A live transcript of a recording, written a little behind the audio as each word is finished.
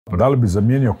Da li bi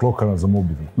zamijenio klokana za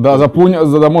mobitel? Da,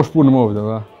 da možeš puniti mobitel,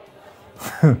 da.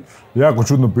 Jako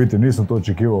čudno pitanje, nisam to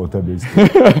očekivao od tebe isto.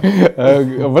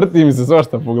 Vrti mi se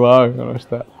svašta po glavi, ono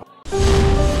šta.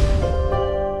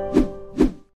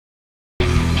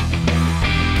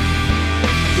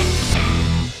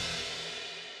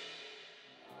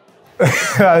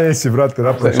 Ja nisi, brate,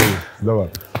 naplaćaj. Dobar.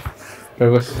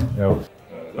 Kako si? Evo.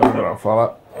 Dobro,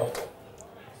 hvala.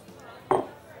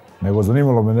 Nego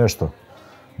zanimalo me nešto.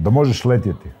 Da možeš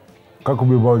letjeti. Kako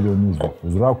bi obavljao nuždu? U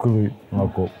zraku ili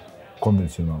onako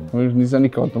konvencionalno? Nisam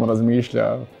nikad o tom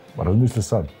razmišljao. Razmisli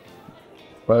sad.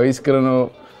 Pa iskreno,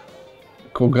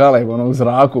 ko galeb, ono u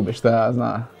zraku bi, šta ja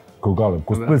znam. Ko galeb,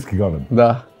 ko splitski galeb.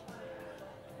 Da.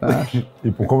 Znaš.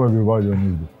 I po kome bi obavljao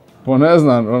nuždu? Po ne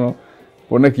znam, ono,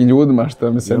 po nekim ljudima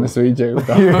što mi se ne sviđaju.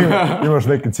 Imaš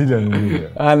neke ciljane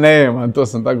ljude? A ne, man, to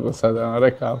sam tako sad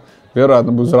rekao.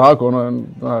 Vjerojatno bi u zraku, ono,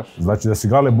 znaš. Znači da si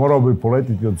galeb morao bi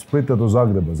poletiti od Splita do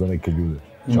Zagreba za neke ljude.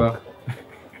 Da.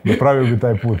 Napravio bi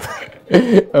taj put.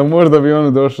 Možda bi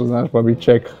ono došao, znaš, pa bi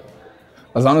čekao.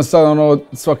 A znam sad, ono,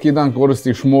 svaki dan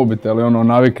koristiš mobitel i ono,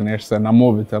 navikneš se na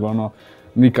mobitel, ono,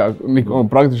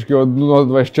 praktički od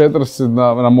 0-24 si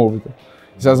na mobitel.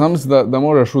 I sad znam se da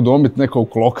možeš udomiti nekog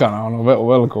klokana, ono,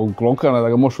 velikog klokana, da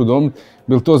ga možeš udomiti,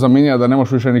 bil to zamijenja da ne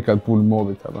možeš više nikad puniti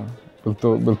mobitel, ono.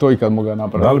 Bil to ikad mogao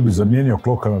napraviti? Da li bi zamijenio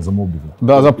klokana za mobitel?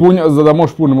 Da, da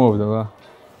možeš puniti mobitel, da.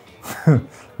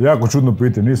 Jako čudno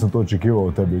pitanje, nisam to očekivao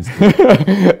od tebe isto.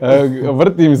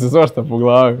 Vrti mi se svašta po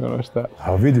glavi, ono šta.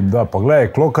 A vidim, da, pa gledaj,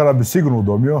 klokana bi sigurno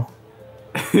udomio,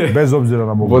 bez obzira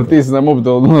na mobitel. Bo ti si na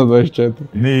mobitel od 0-24.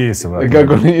 Nisam.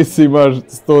 Kako nisi, imaš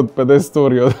 150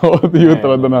 story od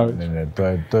jutra do navečer. Ne,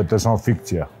 to je samo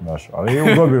fikcija, znaš.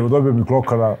 Ali udobio mi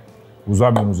klokana u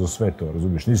zamjenu za sve to,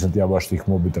 razumiješ, nisam ti ja baš tih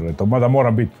mobitela. Mada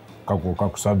moram biti,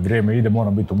 kako sad vrijeme ide,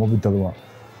 moram biti u mobitelima.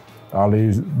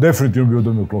 Ali definitivno bi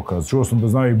udomio klokana. Čuo sam da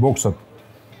znaju i boksat,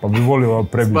 pa bi volio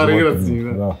prebi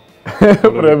životinju. Sparirati, da.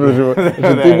 Prebi životinju.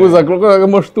 Znači ti buza klokana ga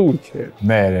možeš tući.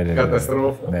 Ne.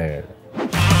 Katastrofa. Ne.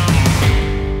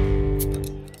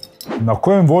 Na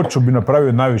kojem voću bi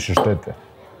napravio najviše štete?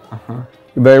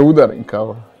 Da je udarim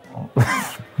kao.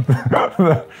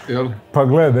 Pa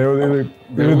gledaj,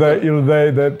 ili da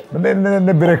je,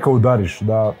 ne bi rekao udariš,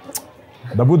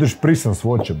 da budeš prisan s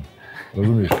voćem,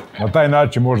 razumiješ? Na taj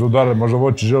način možda udara, možda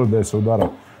voće želi da je se udara.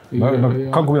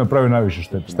 Kako bi napravio najviše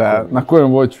štete? Šta, na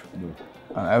kojem voću?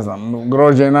 Ne znam,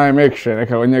 grožđe je najmekše,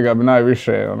 neka od njega bi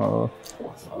najviše, ono...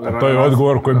 A to je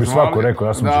odgovor koji bi svako rekao,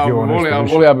 ja sam očekivao nešto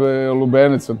više. Volija bi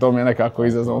lubenicu, to mi je nekako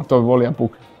izazvalo, to bi volija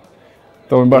puknuti.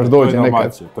 To mi baš dođe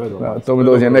nekad. To mi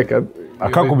dođe nekad.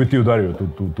 A kako bi ti udario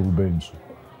tu lubenicu?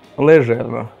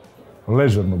 Ležerno.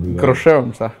 Ležerno bi udario?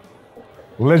 Kroševom, šta?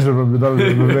 Ležerno bi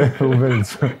udario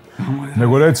lubenicu.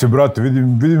 Nego reci, brate,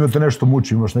 vidim da te nešto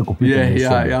muči, imaš neko pitanje.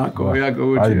 Jako muči.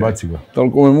 Ajde, baci ga.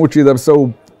 Toliko me muči da bi se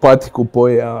ovu patiku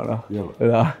pojeo, ono.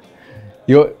 Da.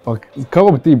 Pa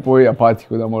kako bi ti pojeo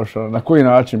patiku da možeš, na koji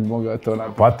način bi mogao to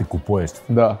napraviti? Patiku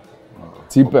pojesti? Da.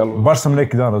 Cipelu. Baš sam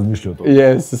neki dan razmišljao o tome.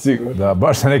 Jesi, sigurno. Da,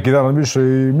 baš sam neki dan razmišljao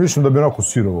i mislim da bi onako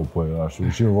sirovo pojeo, znaš,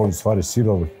 većinu volim stvari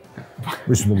sirove.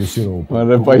 Mislim da bi sirovo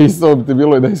pojeo. Pa isto bi ti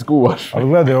bilo i da iskuvaš. Ali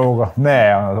gledaj ovoga,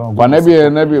 ne. Pa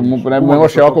ne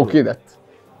možeš je ovako ukidat.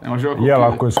 Jel,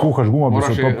 ako je skuhaš guma bi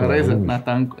se otopila. Moraš je rezat na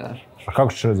tanko, znaš. A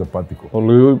kako ćeš rezat patiku?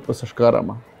 Pa sa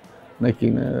škarama.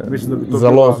 Neki za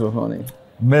lozu, oni.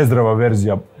 Nezdrava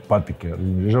verzija patike.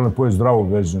 Želim pojesti zdravu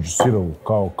verziju, znači sirovu,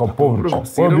 kao povrće.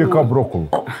 Ovo bi je kao brokulu.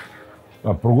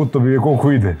 A progutao bi je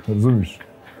koliko ide, razumiješ?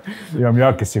 Imam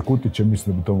jake sjekutiće,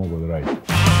 mislim da bi to mogao da raditi.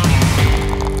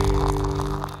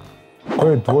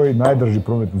 Koji je tvoj najdraži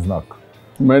prometni znak?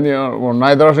 Meni je,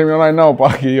 najdraži mi je onaj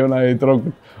naopaki i onaj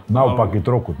trokut. Naopaki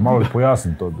trokut, malo li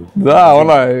pojasnim to? Da,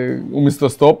 onaj, umjesto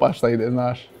stopa šta ide,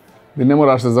 znaš. Ti ne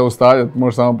moraš se zaustavljati,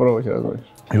 možeš samo proći, razumiješ.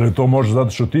 Ili to može zato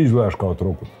što ti izgledaš kao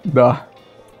trokut? Da,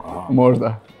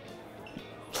 možda.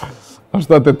 A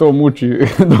šta te to muči?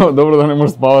 Dobro da ne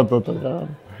možeš spavati od toga.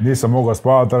 Nisam mogao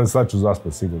spavati, ali sad ću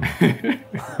zaspati sigurno.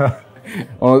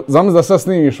 Znam da sad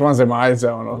snimiš vanzemaljce,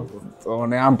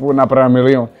 jedan put napravio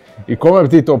milion. I kome bi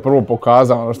ti to prvo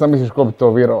pokazao? Šta misliš ko bi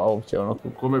to vjerovao uopće?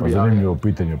 Zanimljivo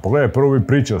pitanje. Pogledaj, prvo bi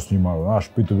pričao s njima, znaš,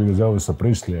 pitao bi ga za Elvisa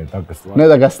Prislija i takve stvari. Ne,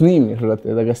 da ga snimiš,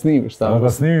 brate, da ga snimiš. Da ga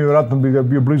snimim, vjerojatno bi ga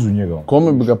bio blizu njega.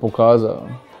 Kome bi ga pokazao?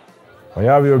 Pa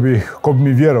javio bi, ko bi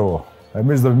mi vjerovao.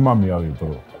 Mislim da bi mami javio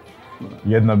prvo.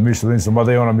 Jedna misli da nisam,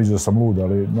 mada i ona misli da sam lud,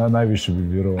 ali najviše bi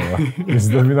vjerovala.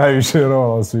 Mislim da bi najviše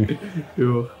vjerovala od svih.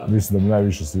 Mislim da bi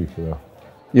najviše svih, da.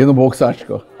 Jedno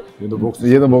boksačko.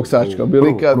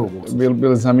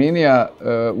 Bili zamijenija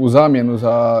u zamjenu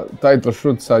za title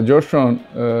shoot sa Joshom,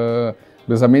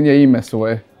 bi zamijenio ime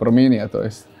svoje, promijenija to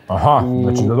jest. Aha,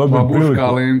 znači da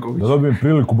dobijem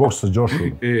priliku boksa s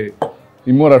Joshom.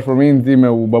 I moraš promijeniti ime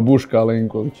u Babuška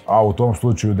Alenković. A u tom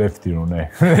slučaju definitivno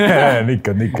ne.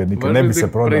 nikad, ne bi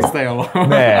se prodao. Pristajalo.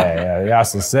 Ne, ja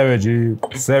sam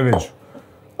Savage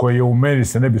koji je u meni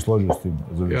se ne bi složio s tim.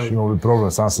 Znači, imao bi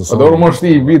problem sam sa sobom. A dobro, možeš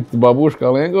ti biti Babuška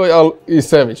Alenković, ali i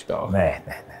Savage kao. Ne.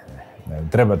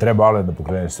 Treba Alen da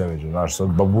pokrene Savage, znaš, sad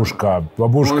Babuška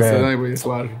On je... se najbolje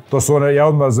slaže. To su one, ja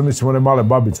odmah zamislim one male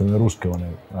babice, one ruske, one,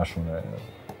 znaš, one...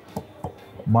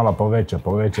 Mala pa veća,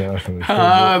 znaš, one...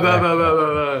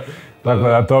 Da. Tako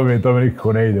da to mi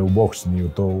nikako ne ide u boks, ni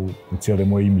u cijeli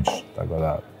moj imidž, tako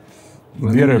da...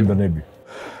 Vjerujem da ne bi.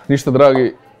 Ništa,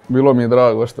 dragi, bilo mi je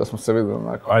drago što smo se vidjeli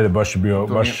onako. Ajde, baš je bio,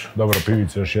 dobra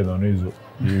pivica još jedna u nizu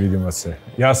i vidimo se.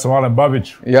 Ja sam Alen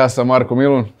Babić. Ja sam Marko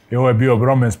Milun. I ovo je bio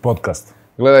Bromance Podcast.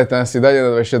 Gledajte nas i dalje na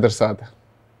 24 sata.